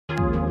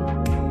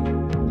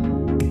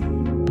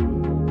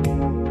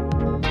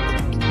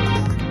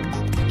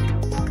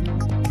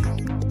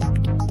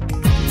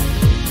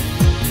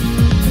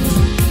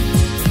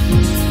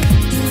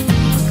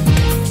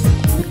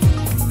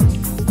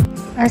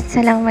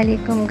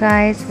Assalamualaikum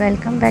guys,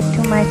 welcome back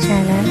to my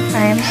channel.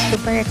 I am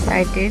super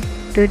excited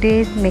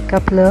today's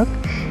makeup look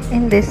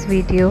in this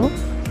video.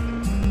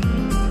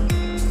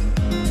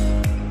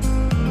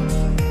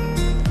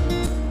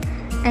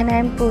 And I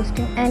am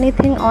posting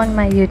anything on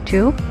my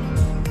YouTube.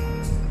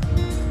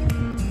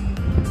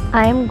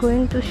 I am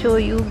going to show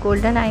you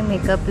golden eye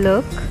makeup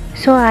look.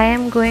 So I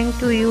am going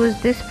to use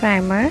this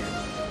primer.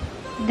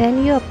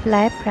 Then you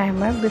apply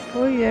primer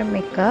before your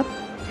makeup.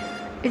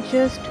 It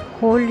just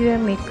hold your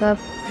makeup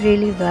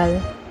really well.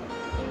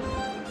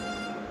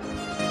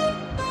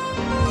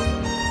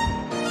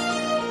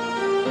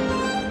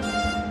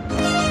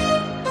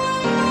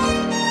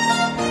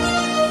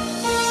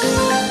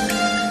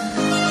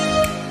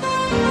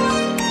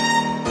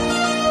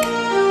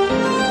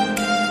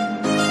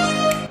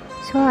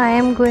 So I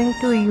am going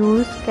to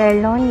use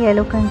Kryolan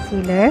yellow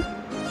concealer.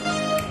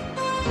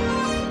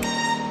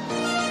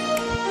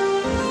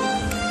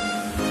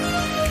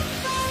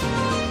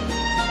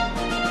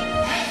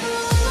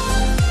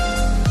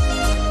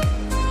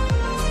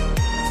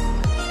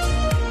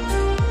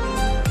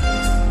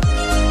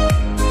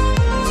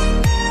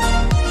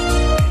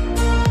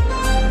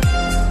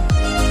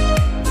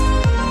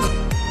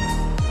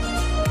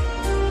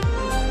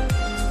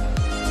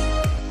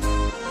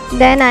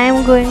 Then I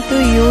am going to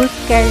use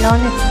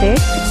Kryolan stick.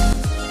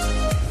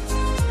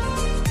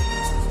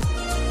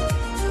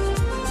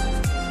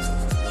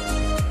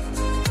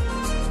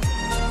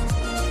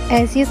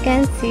 As you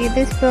can see,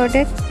 this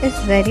product is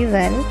very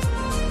well.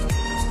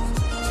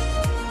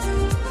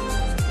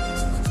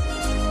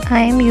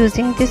 I am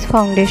using this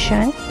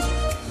foundation.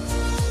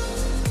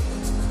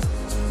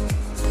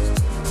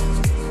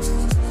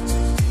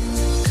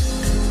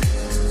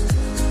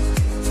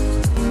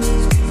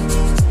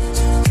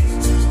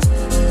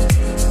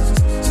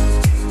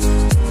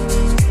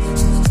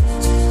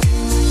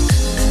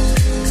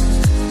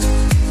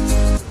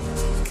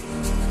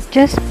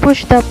 Just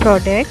push the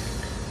product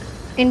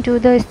into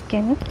the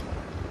skin.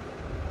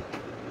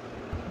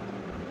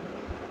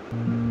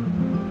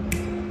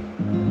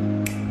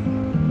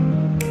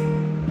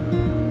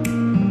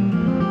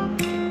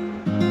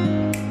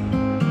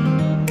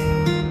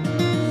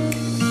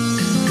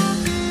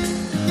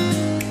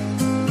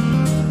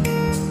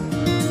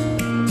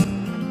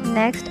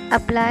 Next,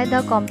 apply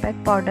the compact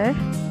powder.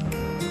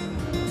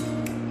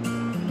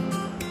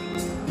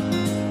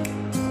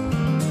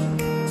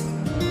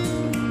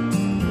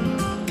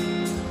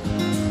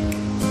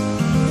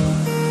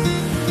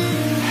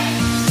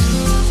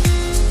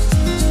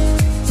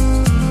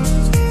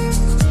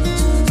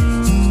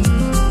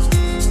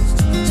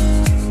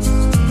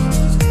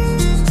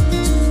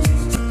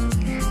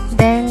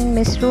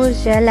 Miss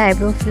Rose Gel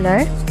Eyebrow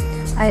Filler.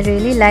 I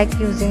really like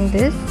using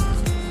this.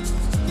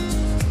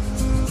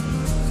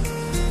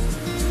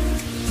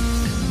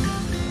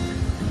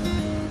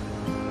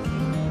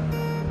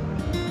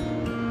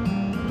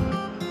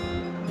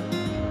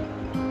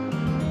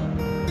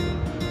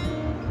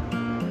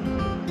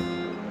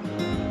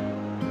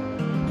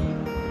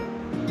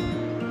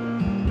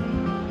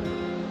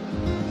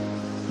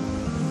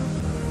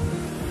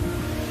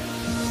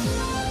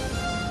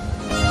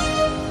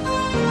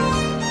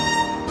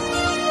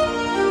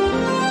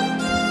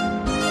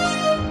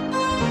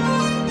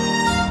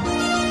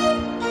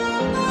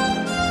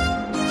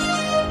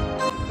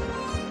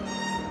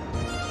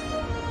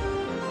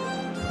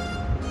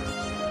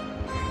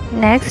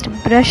 Next,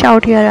 brush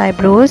out your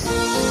eyebrows.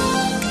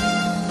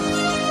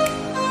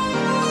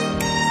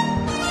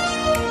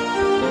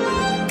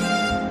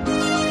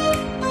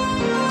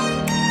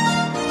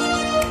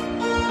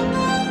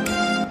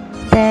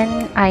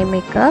 Then eye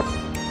makeup.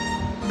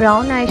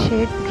 Brown eye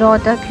shade, draw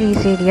the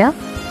crease line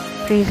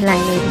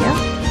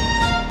area.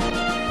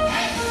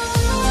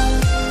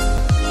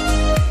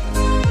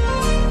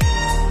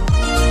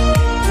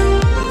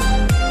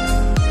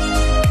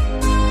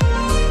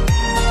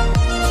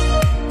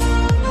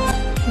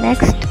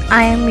 Next,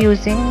 I am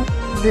using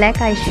black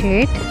eye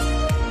shade,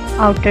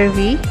 outer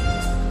V.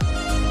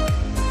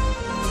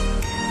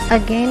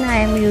 Again, I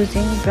am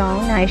using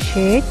brown eye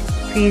shade,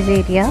 crease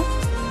area.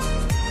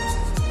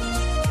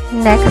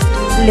 Next,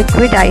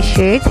 liquid eye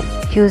shade,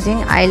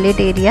 using eyelid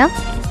area.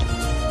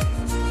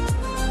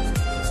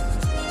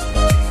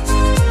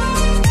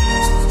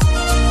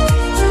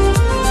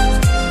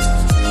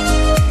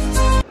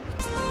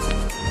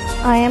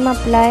 I am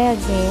apply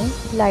again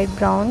light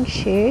brown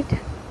shade,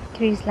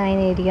 crease line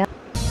area.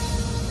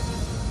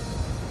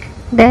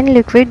 Then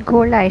liquid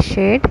gold eye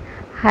shade,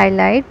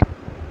 highlight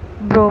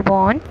brow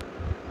bone.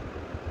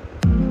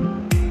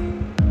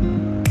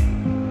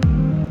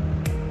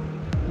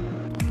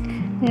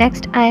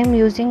 Next, I am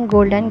using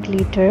golden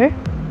glitter.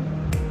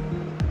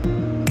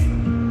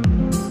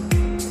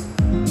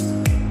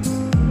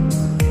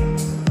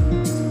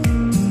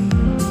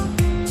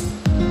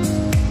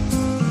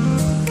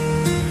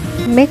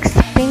 Mix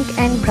pink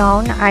and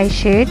brown eye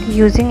shade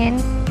using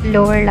in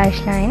lower lash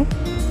line.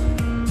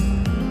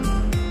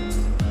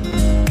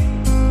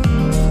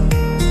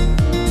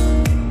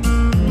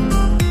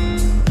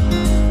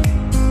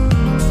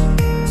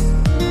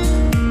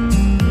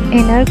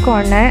 inner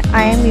corner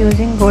I am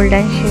using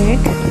golden shade,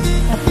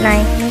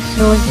 applying Miss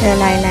Rose Gel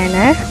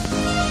Eyeliner.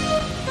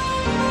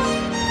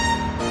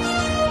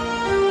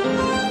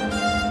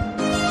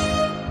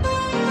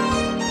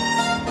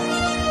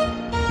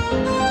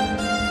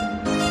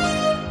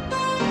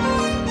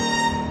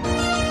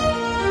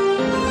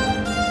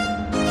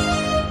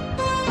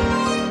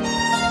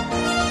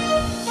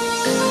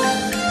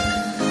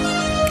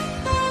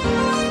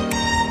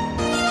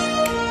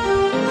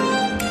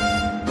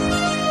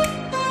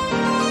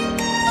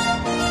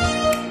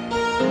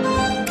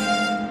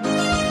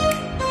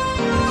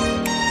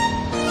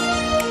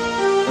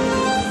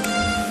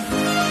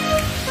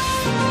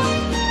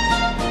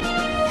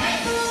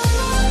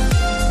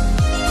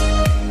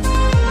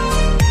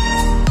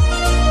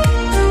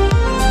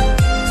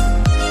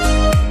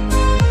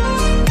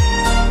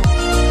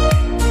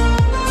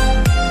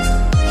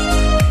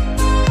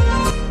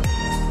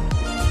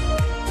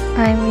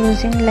 I am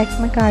using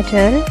Lekmé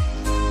Kajal.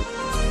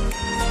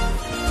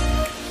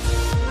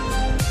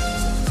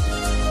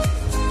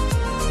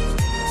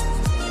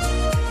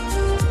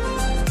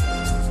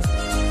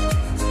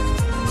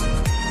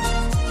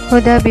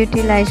 Huda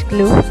Beauty Lash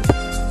Glue.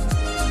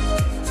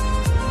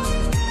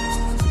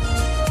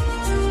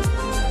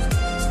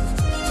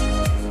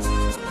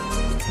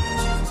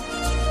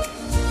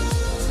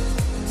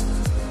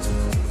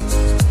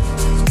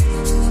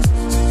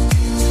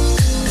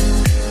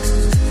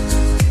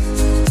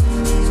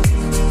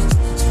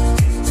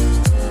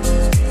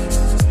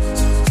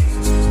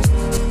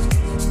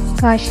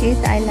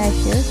 Kashe's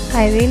eyelashes.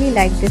 I really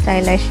like these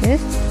eyelashes.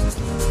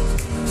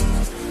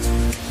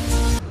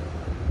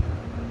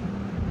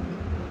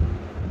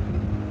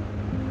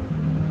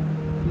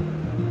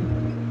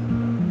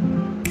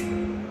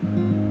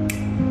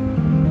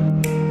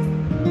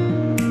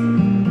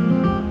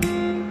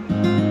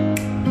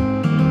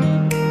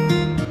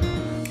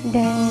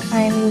 Then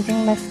I am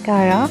using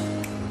mascara.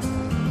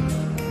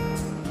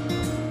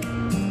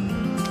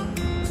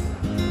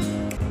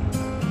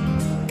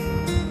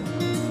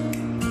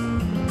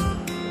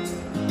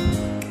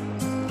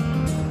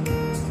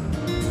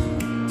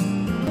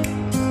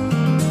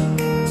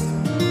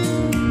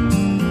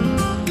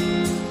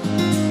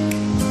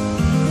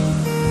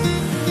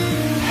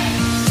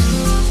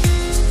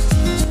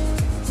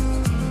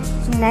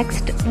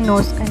 Next,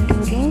 nose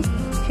contouring.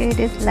 Shade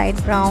is light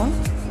brown.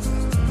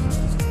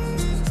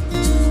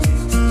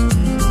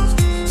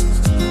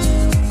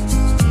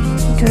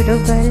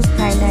 Durable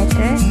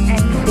highlighter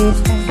and face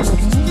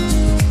contouring.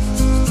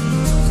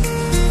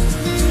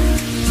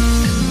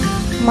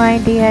 My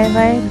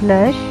DIY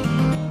blush.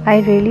 I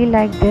really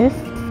like this.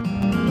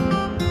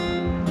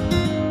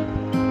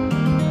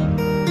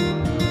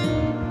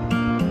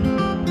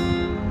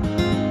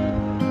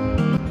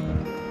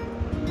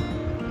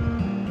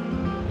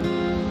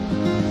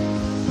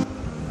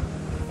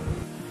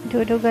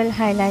 Durable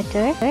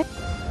highlighter.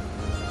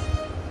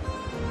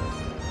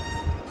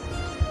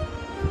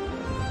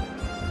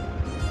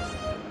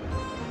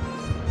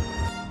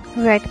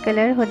 Red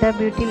color Huda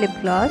Beauty lip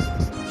gloss.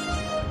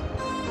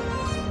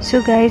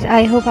 So guys,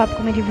 I hope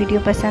आपको मेरी video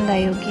पसंद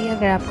आई होगी.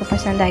 अगर आपको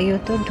पसंद आई हो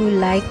तो do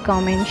like,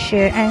 comment,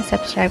 share and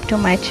subscribe to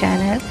my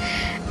channel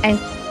and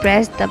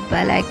press the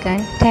bell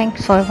icon.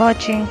 Thanks for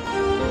watching.